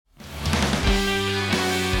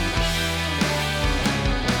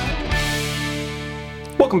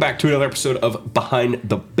Welcome back to another episode of Behind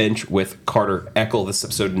the Bench with Carter Eckel. This is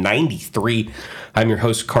episode 93. I'm your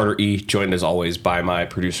host, Carter E., joined as always by my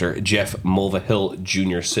producer, Jeff Mulvihill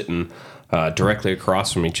Jr., sitting directly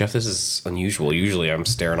across from me. Jeff, this is unusual. Usually I'm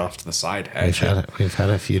staring off to the side. We've had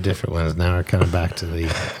a few different ones. Now we're coming back to the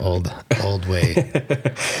old way.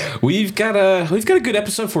 We've got a good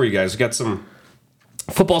episode for you guys. We've got some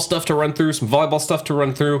football stuff to run through, some volleyball stuff to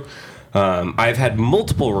run through. I've had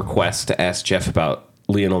multiple requests to ask Jeff about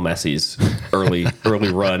Lionel Messi's early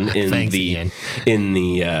run in Thanks, the Ian.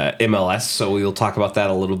 MLS, so we'll talk about that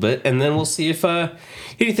a little bit, and then we'll see if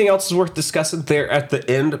anything else is worth discussing there at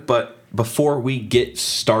the end. But before we get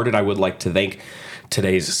started, I would like to thank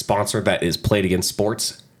today's sponsor, that is Play It Again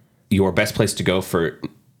Sports, your best place to go for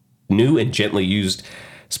new and gently used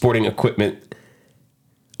sporting equipment,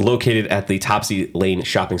 located at the Topsy Lane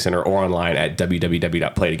Shopping Center or online at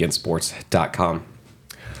www.playitagainsports.com.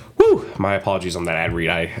 Woo! My apologies on that ad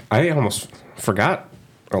read. I almost forgot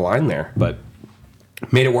a line there, but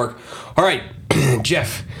made it work. All right,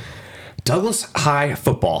 Jeff. Douglas High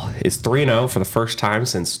football is 3-0 for the first time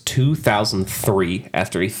since 2003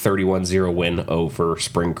 after a 31-0 win over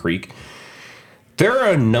Spring Creek. There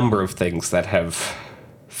are a number of things that have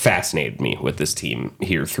fascinated me with this team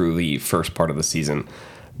here through the first part of the season,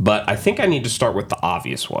 but I think I need to start with the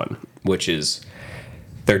obvious one, which is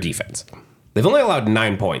their defense. They've only allowed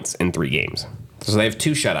 9 points in 3 games. So they have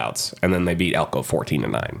 2 shutouts, and then they beat Elko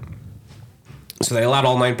 14-9. So they allowed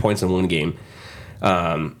all 9 points in one game.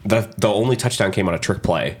 The only touchdown came on a trick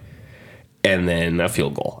play, and then a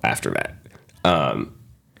field goal after that.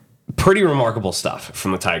 Pretty remarkable stuff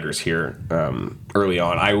from the Tigers here early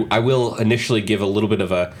on. I will initially give a little bit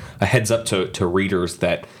of a heads up to readers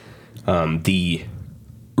that the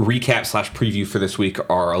recap / preview for this week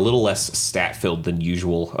are a little less stat filled than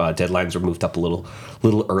usual. Deadlines were moved up a little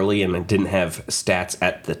early, and I didn't have stats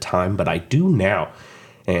at the time, but I do now.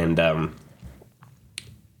 And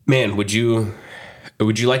man, would you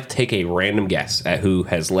like to take a random guess at who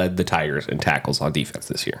has led the Tigers in tackles on defense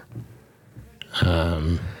this year?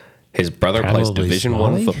 His brother plays Division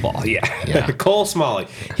I football. Yeah. Cole Smalley.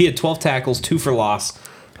 He had 12 tackles, 2 for loss.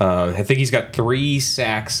 I think he's got 3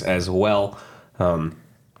 sacks as well.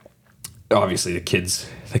 Obviously, the kid's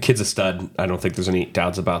a stud. I don't think there's any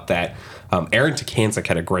doubts about that. Aaron Tukansic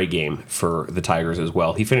had a great game for the Tigers as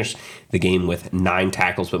well. He finished the game with 9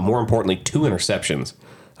 tackles, but more importantly, 2 interceptions,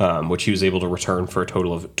 which he was able to return for a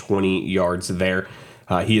total of 20 yards there.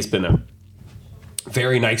 He has been a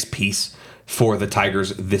very nice piece for the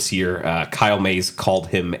Tigers this year. Kyle Mays called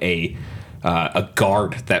him a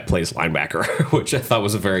guard that plays linebacker, which I thought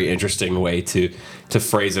was a very interesting way to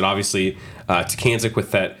phrase it. Obviously, Tukansic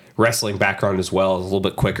with that wrestling background as well, is a little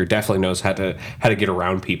bit quicker, definitely knows how to get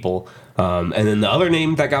around people. And then the other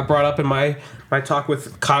name that got brought up in my talk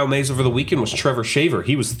with Kyle Mays over the weekend was Trevor Shaver.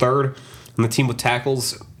 He was 3rd on the team with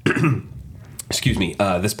tackles.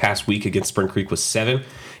 This past week against Spring Creek was 7.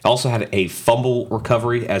 Also had a fumble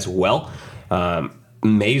recovery as well.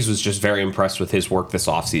 Mays was just very impressed with his work this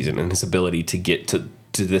offseason and his ability to get to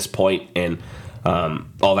this point, and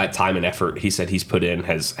all that time and effort he said he's put in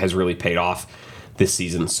has really paid off this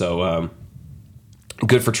season. So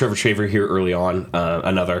good for Trevor Shaver here early on.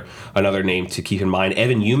 Another name to keep in mind.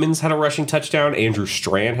 Evan Humans had a rushing touchdown. Andrew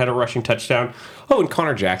Strand had a rushing touchdown. Oh, and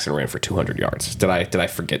Connor Jackson ran for 200 yards. Did I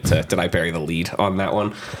forget to? Did I bury the lead on that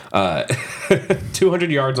one?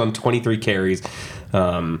 200 yards on 23 carries.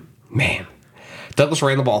 Man. Douglas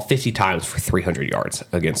ran the ball 50 times for 300 yards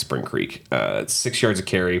against Spring Creek. 6 yards a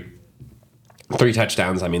carry, 3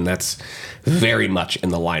 touchdowns. I mean, that's very much in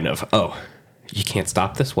the line of, oh, you can't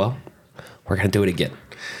stop this? Well, we're going to do it again.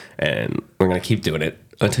 And we're going to keep doing it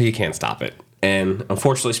until you can't stop it. And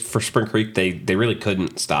unfortunately for Spring Creek, they really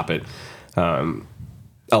couldn't stop it,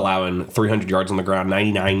 allowing 300 yards on the ground,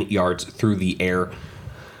 99 yards through the air.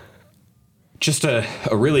 Just a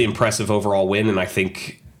really impressive overall win, and I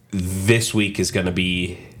think this week is going to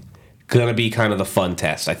be kind of the fun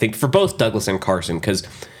test, I think, for both Douglas and Carson, because,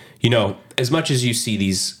 as much as you see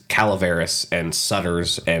these Calaveras and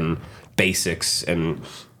Sutters and Basics and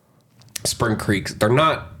Spring Creek, they're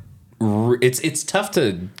not. It's tough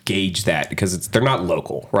to gauge that because they're not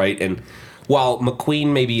local, right? And while McQueen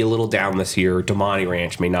may be a little down this year, Damani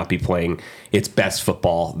Ranch may not be playing its best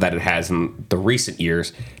football that it has in the recent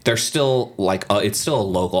years. They're still it's still a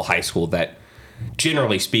local high school that,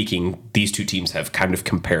 generally speaking, these two teams have kind of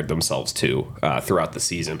compared themselves to throughout the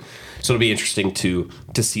season. So it'll be interesting to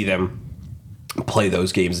see them play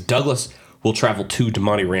those games. Douglas will travel to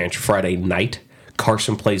Damani Ranch Friday night.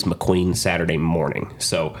 Carson plays McQueen Saturday morning.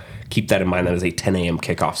 So keep that in mind. That is a 10 a.m.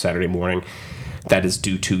 kickoff Saturday morning. that is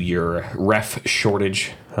due to your ref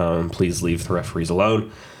shortage. Please leave the referees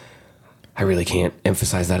alone. I really can't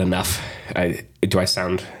emphasize that enough. Do I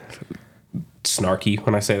sound snarky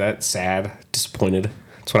when I say that? Sad? Disappointed?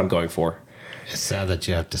 That's what I'm going for. It's sad that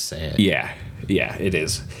you have to say it. Yeah, it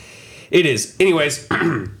is. It is. Anyways,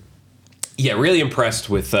 yeah, really impressed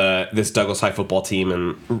with this Douglas High football team.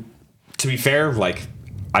 And to be fair, like,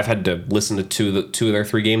 I've had to listen to two of their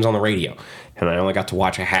 3 games on the radio, and I only got to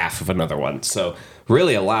watch a half of another one. So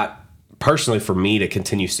really a lot, personally, for me to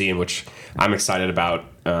continue seeing, which I'm excited about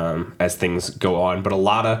as things go on. But a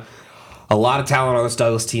lot of talent on this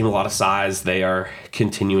Douglas team, a lot of size. They are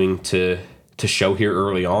continuing to show here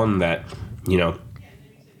early on that, you know,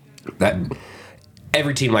 that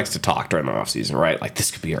every team likes to talk during the offseason, right? Like,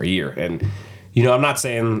 this could be our year. And, you know, I'm not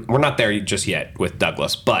saying we're not there just yet with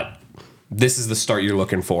Douglas, but this is the start you're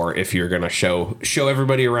looking for if you're going to show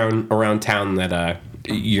everybody around town that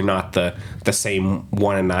you're not the same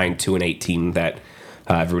 1-9, 2-8 team that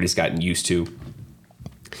everybody's gotten used to.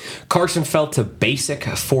 Carson fell to Basic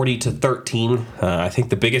 40-13. I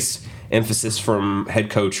think the biggest emphasis from head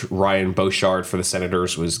coach Ryan Beauchard for the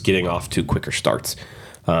Senators was getting off to quicker starts.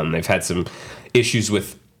 They've had some issues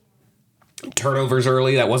with turnovers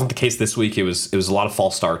early. That wasn't the case this week. It was a lot of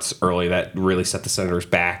false starts early that really set the Senators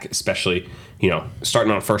back, especially, you know,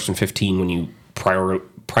 starting on 1st and 15 when you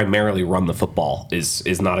primarily run the football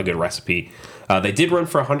is not a good recipe. They did run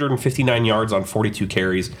for 159 yards on 42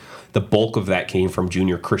 carries. The bulk of that came from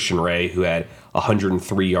junior Christian Ray, who had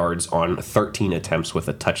 103 yards on 13 attempts with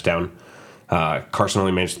a touchdown. Carson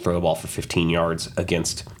only managed to throw the ball for 15 yards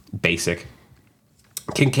against Basic.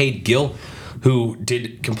 Kincaid Gill, who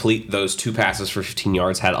did complete those 2 passes for 15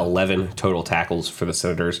 yards, had 11 total tackles for the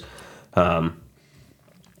Senators. Odin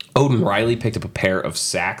Riley picked up a pair of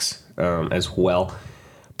sacks as well.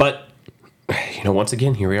 But, you know, once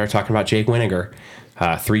again, here we are talking about Jake Winiger.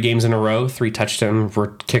 3 games in a row, 3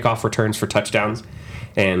 kickoff returns for touchdowns.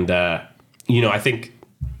 And, you know, I think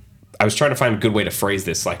I was trying to find a good way to phrase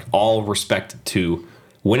this, like, all respect to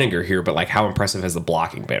Winiger here, but, like, how impressive has the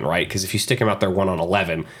blocking been, right? Because if you stick him out there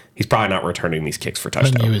 1-on-11, he's probably not returning these kicks for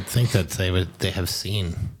touchdowns. But you would think that they have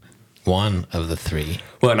seen one of the 3.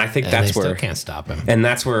 Well, and I think that's where they still can't stop him. And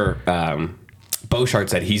that's where Beauchard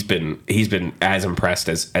said he's been as impressed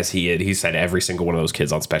as he is. He said every single one of those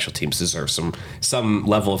kids on special teams deserves some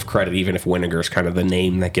level of credit, even if Winiger is kind of the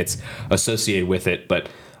name that gets associated with it. But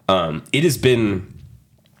it has been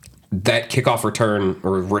that kickoff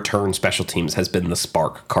return special teams has been the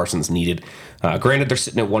spark Carson's needed. Granted, they're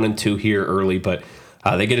sitting at 1-2 here early, but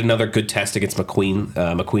they get another good test against McQueen.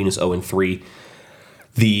 McQueen is 0-3.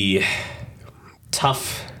 The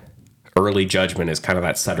tough early judgment is kind of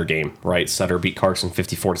that Sutter game, right? Sutter beat Carson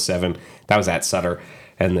 54-7. That was at Sutter.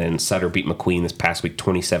 And then Sutter beat McQueen this past week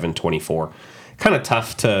 27-24. Kind of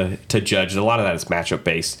tough to judge. A lot of that is matchup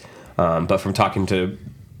based. But from talking to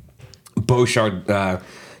Beauchard,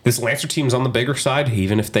 this Lancer team's on the bigger side,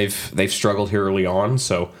 even if they've struggled here early on.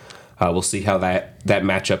 So we'll see how that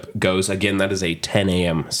matchup goes. Again, that is a 10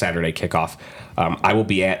 a.m. Saturday kickoff. I will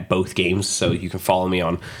be at both games, so you can follow me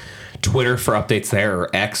on Twitter for updates there, or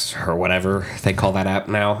X, or whatever they call that app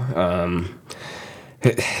now.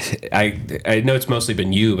 I know it's mostly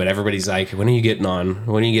been you, but everybody's like, when are you getting on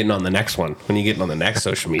the next one? When are you getting on the next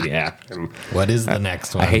social media app? And what is the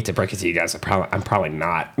next one? I hate to break it to you guys. I'm probably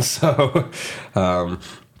not. So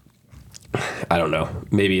I don't know.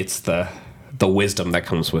 Maybe it's the wisdom that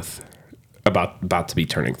comes with about to be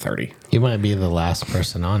turning 30. You might be the last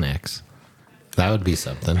person on X. That would be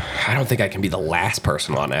something. I don't think I can be the last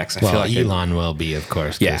person on X. I feel like Elon will be, of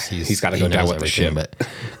course. Yeah, he's got to go down with the ship. But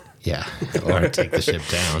yeah, or take the ship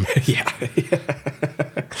down.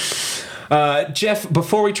 Yeah. Jeff,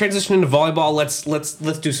 before we transition into volleyball,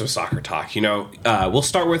 let's do some soccer talk. You know, we'll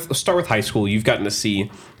start with high school. You've gotten to see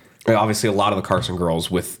obviously a lot of the Carson girls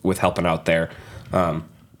with helping out there.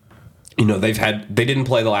 You know, they didn't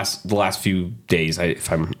play the last few days. If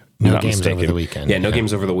I'm no not games mistaken. Over the weekend. Yeah, no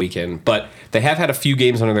games over the weekend. But they have had a few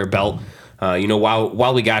games under their belt. You know,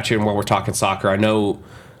 while we got you and while we're talking soccer, I know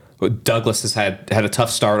Douglas has had a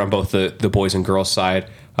tough start on both the boys and girls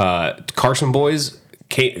side. Carson boys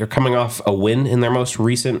are coming off a win in their most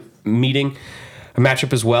recent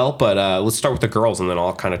matchup as well. But let's start with the girls, and then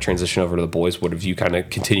I'll kind of transition over to the boys. What have you kind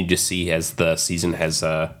of continued to see as the season has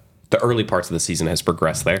the early parts of the season has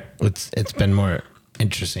progressed there? It's been more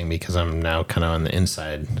interesting because I'm now kind of on the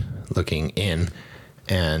inside looking in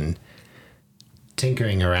and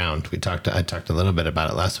tinkering around. I talked a little bit about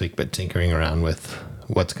it last week, but tinkering around with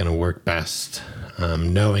what's going to work best,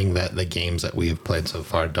 knowing that the games that we've played so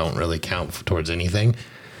far don't really count towards anything,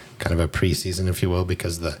 kind of a preseason, if you will,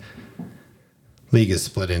 because league is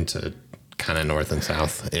split into kind of north and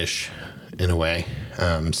south-ish in a way.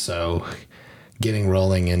 So getting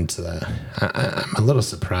rolling into I'm a little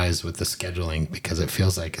surprised with the scheduling because it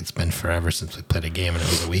feels like it's been forever since we played a game and it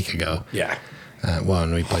was a week ago. Yeah.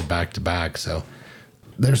 And we played back-to-back, so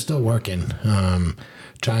they're still working,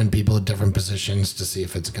 trying people at different positions to see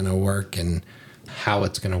if it's going to work and how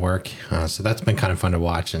it's going to work. So that's been kind of fun to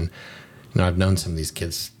watch. And, I've known some of these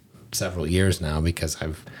kids several years now because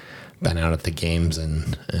I've been out at the games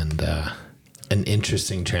and an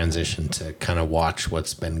interesting transition to kind of watch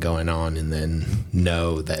what's been going on and then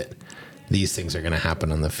know that these things are going to happen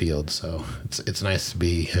on the field. So it's nice to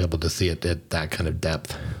be able to see it at that kind of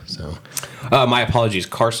depth. So, my apologies.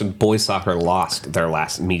 Carson boys soccer lost their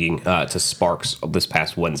last meeting to Sparks this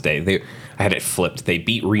past Wednesday. I had it flipped. They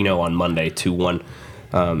beat Reno on Monday 2-1.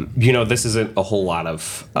 This isn't a whole lot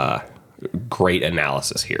of great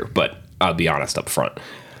analysis here, but I'll be honest up front.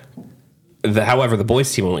 However, the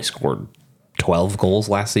boys team only scored 12 goals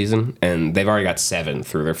last season, and they've already got 7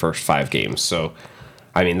 through their first 5 games. So,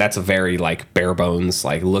 I mean, that's a very bare bones.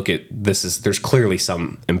 Look at this there's clearly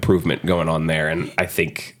some improvement going on there, and I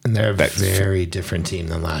think they're a very different team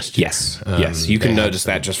than last year. Yes, you can notice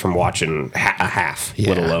that just from watching a half,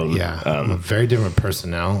 let alone very different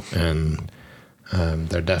personnel, and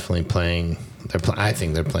they're definitely playing. I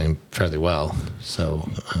think they're playing fairly well. So,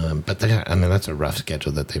 but that's a rough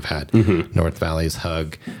schedule that they've had. Mm-hmm. North Valley's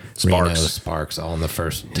Hug, Reno, Sparks, all in the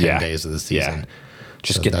first 10 days of the season. Yeah.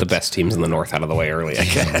 Just get the best teams in the North out of the way early, I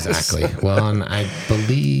guess. Exactly. Well, and I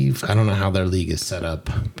don't know how their league is set up,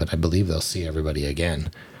 but I believe they'll see everybody again.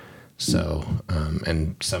 So,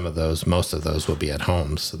 and most of those will be at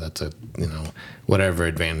home. So that's whatever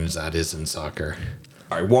advantage that is in soccer.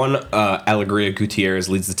 All right, one, Alegria Gutierrez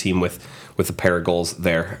leads the team with a pair of goals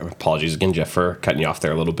there. Apologies again, Jeff, for cutting you off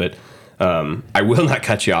there a little bit. I will not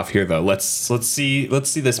cut you off here, though. Let's see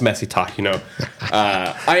this messy talk.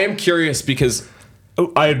 I am curious because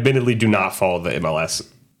I admittedly do not follow the MLS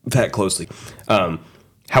that closely.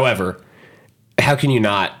 However, how can you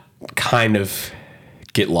not kind of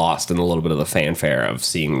get lost in a little bit of the fanfare of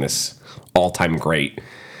seeing this all-time great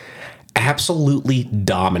absolutely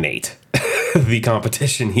dominate the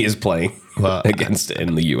competition he is playing against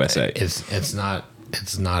in the USA? It's not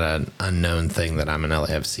an unknown thing that I'm an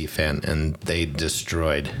LAFC fan, and they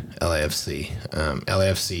destroyed LAFC.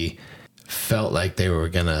 LAFC felt like they were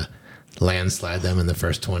going to landslide them in the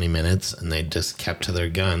first 20 minutes, and they just kept to their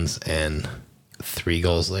guns, and 3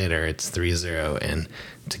 goals later, it's 3-0, and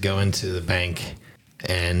to go into the bank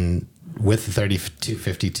and with the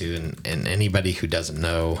 32-52, and anybody who doesn't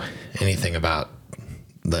know anything about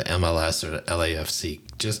the MLS or the LAFC,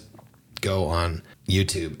 just go on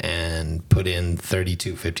YouTube and put in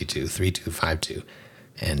 32-52, 32-52,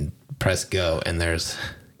 and press go, and there's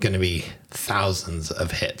going to be thousands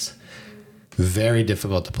of hits. Very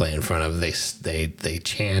difficult to play in front of. They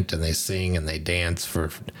chant and they sing and they dance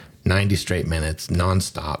for 90 straight minutes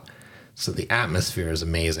nonstop. So the atmosphere is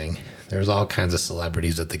amazing. There's all kinds of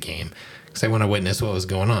celebrities at the game because they want to witness what was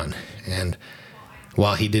going on. And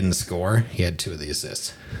while he didn't score, he had 2 of the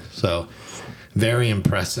assists. So very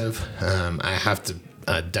impressive. I have to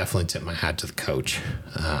definitely tip my hat to the coach.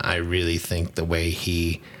 I really think the way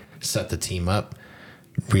he set the team up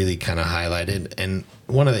really kind of highlighted. And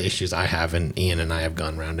one of the issues I have, and Ian and I have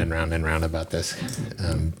gone round and round and round about this,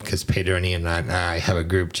 because Pedro and Ian and I have a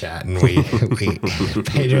group chat, and we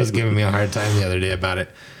Pedro was giving me a hard time the other day about it,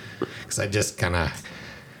 because I just kind of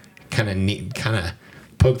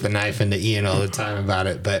poke the knife into Ian all the time about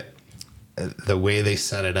it. But the way they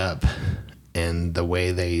set it up and the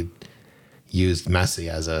way they used Messi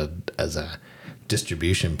as a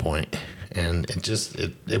distribution point, and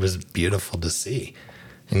it was beautiful to see.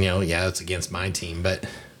 And it's against my team, but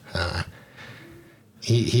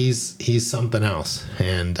he's something else,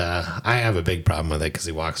 and I have a big problem with it because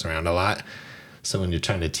he walks around a lot. So when you're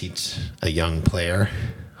trying to teach a young player,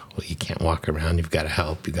 well, you can't walk around. You've got to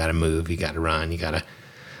help. You got to move. You got to run. You got to.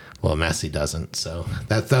 Well, Messi doesn't, so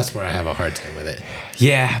that's where I have a hard time with it.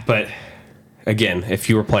 Yeah, but again, if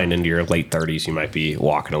you were playing into your late 30s, you might be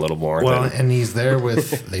walking a little more. Well, and he's there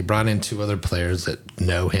with. They brought in 2 other players that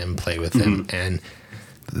know him, play with him, and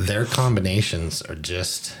their combinations are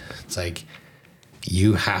just. It's like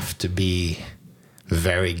you have to be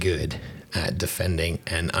very good at defending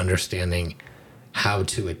and understanding how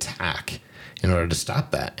to attack in order to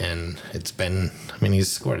stop that. And it's been. I mean,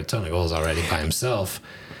 he's scored a ton of goals already by himself.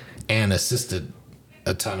 And assisted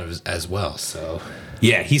a ton of as well. So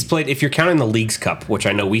yeah, he's played. If you're counting the Leagues Cup, which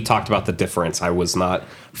I know we talked about the difference, I was not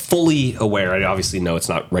fully aware. I obviously know it's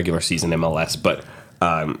not regular season MLS, but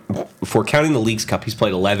If we're counting the Leagues Cup, he's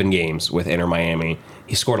played 11 games with Inter Miami.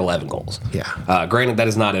 He scored 11 goals. Yeah. Granted, that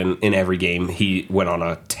is not in every game. He went on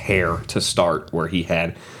a tear to start where he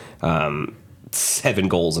had 7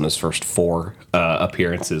 goals in his first 4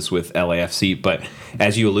 appearances with LAFC. But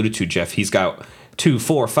as you alluded to, Jeff, he's got 2,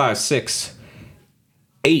 4, 5, 6,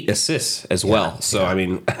 8 assists as well. So, I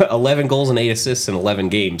mean, 11 goals and 8 assists in 11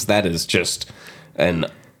 games, that is just an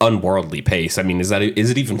unworldly pace. I mean, is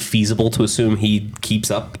it even feasible to assume he keeps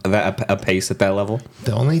up a pace at that level?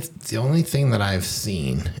 The only thing that I've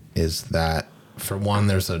seen is that, for one,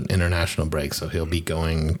 there's an international break, so he'll be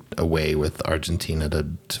going away with Argentina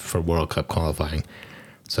for World Cup qualifying.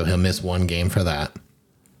 So he'll miss 1 game for that,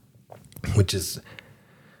 which is,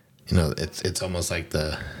 it's almost like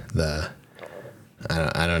the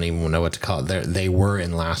I don't even know what to call it. They were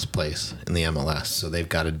in last place in the MLS, so they've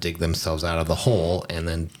got to dig themselves out of the hole and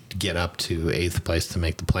then get up to 8th place to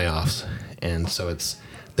make the playoffs. And so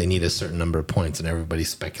they need a certain number of points, and everybody's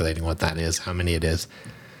speculating what that is, how many it is.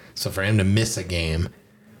 So for him to miss a game,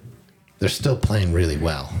 they're still playing really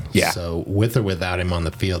well. Yeah. So with or without him on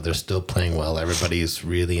the field, they're still playing well. Everybody's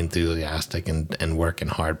really enthusiastic and working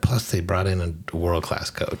hard. Plus, they brought in a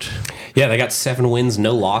world-class coach. Yeah, they got 7 wins,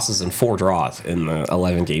 no losses, and 4 draws in the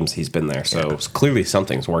 11 games he's been there. So clearly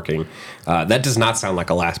something's working. That does not sound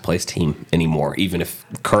like a last-place team anymore, even if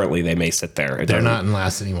currently they may sit there. They're not in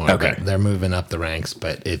last anymore. Okay. They're moving up the ranks,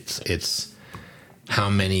 but it's how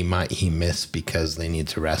many might he miss because they need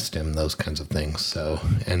to rest him, those kinds of things. So,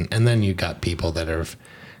 and then you got people that are,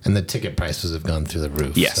 and the ticket prices have gone through the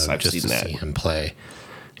roof. Yes, so I've just seen to that. see him play,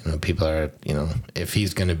 people are, if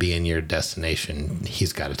he's going to be in your destination,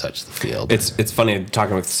 he's got to touch the field. It's funny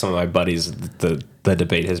talking with some of my buddies. The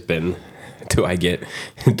debate has been, do I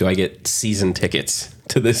get season tickets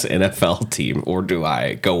to this NFL team, or do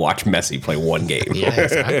I go watch Messi play 1 game? Yeah,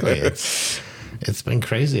 exactly. It's been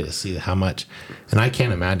crazy to see how much, and I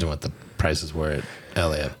can't imagine what the prices were at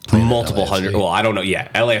LA. Multiple hundred. Well, I don't know. Yeah,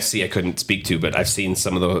 LAFC I couldn't speak to, but I've seen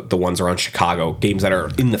some of the ones around Chicago, games that are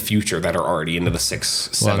in the future that are already into the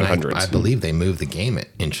 600-700s. I believe they moved the game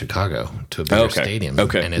in Chicago to a bigger stadium,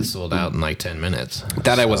 and it sold out in like 10 minutes.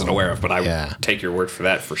 That I wasn't aware of, but I would take your word for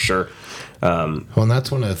that for sure. Well, and that's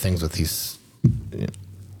one of the things with these.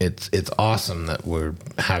 It's awesome that we're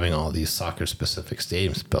having all these soccer-specific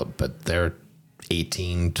stadiums built, but they're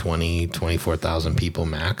 18, 20, 24,000 people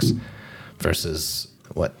max versus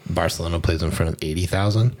what Barcelona plays in front of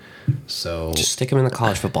 80,000. So just stick them in the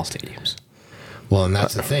college football stadiums. Well, and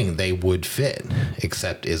that's the thing. They would fit,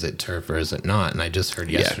 except is it turf or is it not? And I just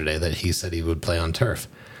heard yesterday that he said he would play on turf.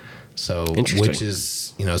 So, which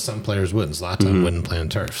is, some players wouldn't. Zlatan wouldn't play on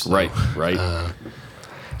turf. So, right.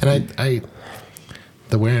 And I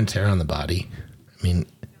the wear and tear on the body, I mean,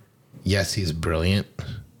 yes, he's brilliant.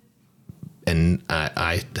 And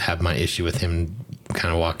I have my issue with him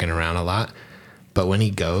kind of walking around a lot. But when he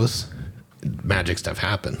goes, magic stuff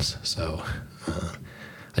happens. So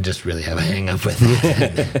I just really have a hang up with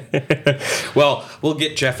it. Well, we'll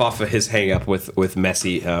get Jeff off of his hang up with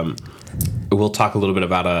Messi. We'll talk a little bit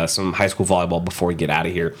about some high school volleyball before we get out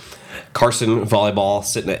of here. Carson volleyball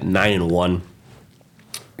sitting at 9-1,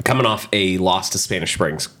 coming off a loss to Spanish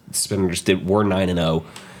Springs. Spinners were 9-0.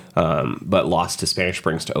 But lost to Spanish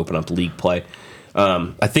Springs to open up league play.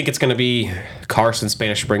 I think it's going to be Carson,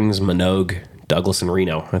 Spanish Springs, Minogue, Douglas, and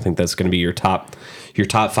Reno. I think that's going to be your top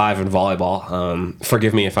 5 in volleyball.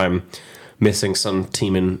 Forgive me if I'm missing some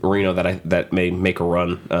team in Reno that may make a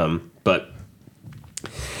run. But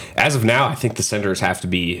as of now, I think the Senators have to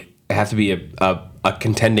be a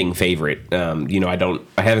contending favorite. I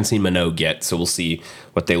haven't seen Minogue yet, so we'll see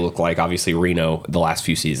what they look like. Obviously, Reno the last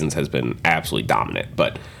few seasons has been absolutely dominant,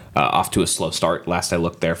 but off to a slow start. Last I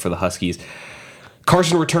looked there for the Huskies.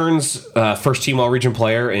 Carson returns first team All-Region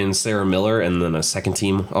player in Sarah Miller, and then a second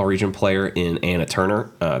team All-Region player in Anna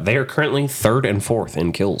Turner. They are currently 3rd and 4th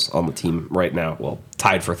in kills on the team right now. Well,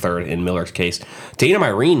 tied for 3rd in Miller's case. Dana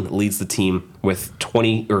Myrene leads the team with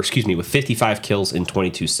 55 kills in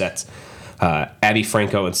 22 sets. Abby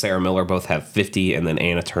Franco and Sarah Miller both have 50, and then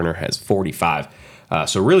Anna Turner has 45.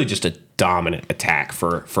 So really just a dominant attack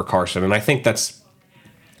for Carson, and I think that's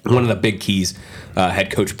one of the big keys head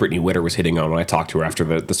coach Brittany Witter was hitting on when I talked to her after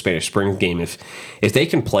the Spanish Springs game. If they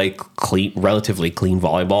can play relatively clean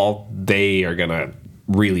volleyball, they are going to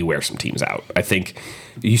really wear some teams out. I think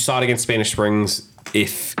you saw it against Spanish Springs.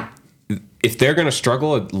 If they're going to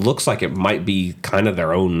struggle, it looks like it might be kind of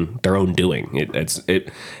their own doing.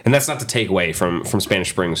 And that's not to take away from Spanish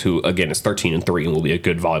Springs, who again is 13-3 and will be a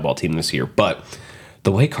good volleyball team this year. But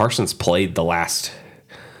the way Carson's played the last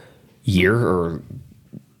year or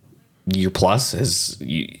year plus, is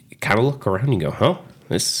you kind of look around and you go, huh?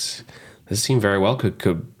 this team very well could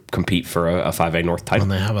compete for a 5A North title.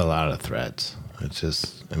 And they have a lot of threats. It's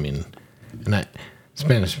just, I mean,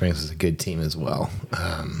 Spanish Springs is a good team as well.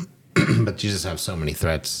 But you just have so many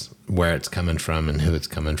threats where it's coming from and who it's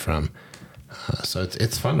coming from. So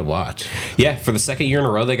it's fun to watch. Yeah, for the second year in a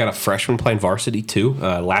row, they got a freshman playing varsity too.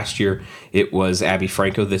 Last year, it was Abby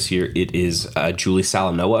Franco. This year, it is Julie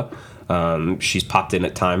Salanoa. She's popped in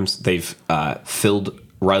at times. They've filled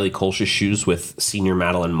Riley Kolsch's shoes with senior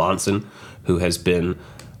Madeline Monson, who has been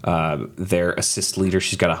their assist leader.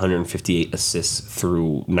 She's got 158 assists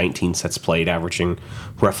through 19 sets played, averaging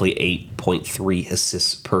roughly 8.3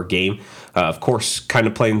 assists per game. Of course, kind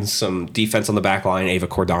of playing some defense on the back line. Ava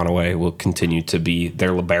Cordonaway will continue to be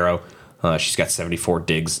their libero. She's got 74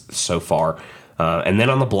 digs so far. And then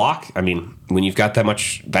on the block, I mean, when you've got that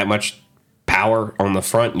much power on the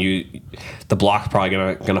front, the block's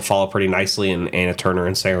probably gonna follow pretty nicely, and Anna Turner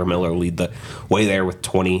and Sarah Miller lead the way there with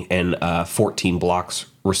 20 and 14 blocks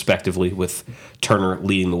respectively, with Turner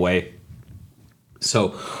leading the way.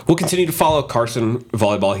 So we'll continue to follow Carson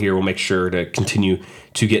volleyball here. We'll make sure to continue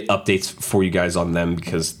to get updates for you guys on them,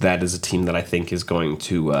 because that is a team that I think is going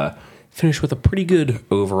to finish with a pretty good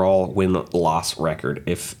overall win-loss record,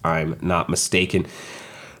 if I'm not mistaken.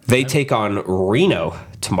 They take on Reno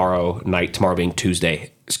tomorrow being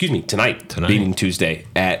Tuesday. Excuse me, tonight being Tuesday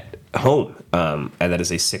at home. And that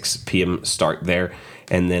is a 6 p.m. start there.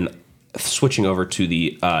 And then switching over to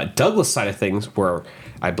the Douglas side of things, where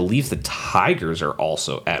I believe the Tigers are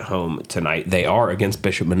also at home tonight. They are against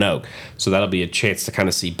Bishop Manogue. So that'll be a chance to kind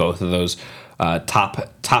of see both of those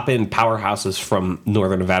top-end powerhouses from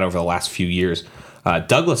Northern Nevada over the last few years.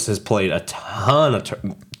 Douglas has played a ton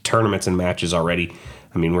of tournaments and matches already.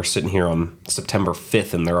 I mean, we're sitting here on September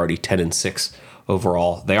 5th, and they're already 10-6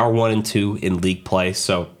 overall. They are 1-2 in league play,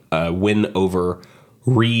 so a win over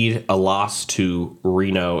Reed, a loss to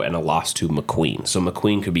Reno, and a loss to McQueen. So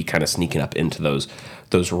McQueen could be kind of sneaking up into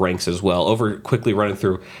those ranks as well. Quickly running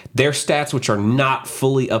through their stats, which are not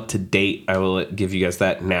fully up to date. I will give you guys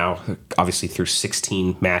that now. Obviously, through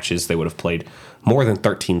 16 matches, they would have played more than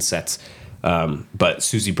 13 sets. But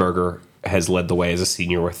Susie Berger has led the way as a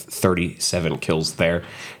senior with 37 kills there,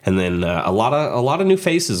 and then a lot of new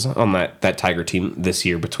faces on that Tiger team this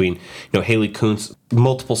year, between Haley Kuntz,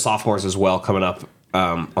 multiple sophomores as well coming up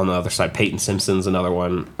on the other side. Peyton Simpson's another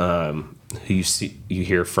one who you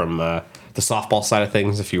hear from the softball side of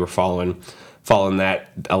things if you were following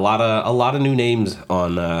that. A lot of new names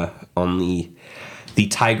on the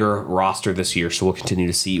Tiger roster this year, so we'll continue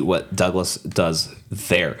to see what Douglas does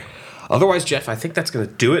there. Otherwise, Jeff, I think that's going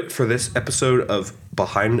to do it for this episode of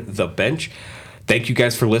Behind the Bench. Thank you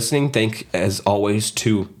guys for listening. As always,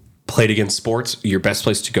 to Play It Again Sports, your best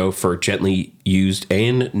place to go for gently used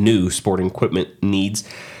and new sporting equipment needs.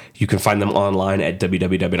 You can find them online at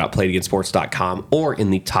www.playitagainsports.com or in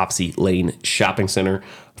the Topsy Lane Shopping Center.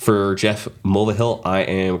 For Jeff Mulvihill, I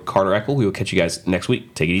am Carter Eckel. We will catch you guys next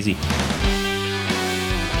week. Take it easy.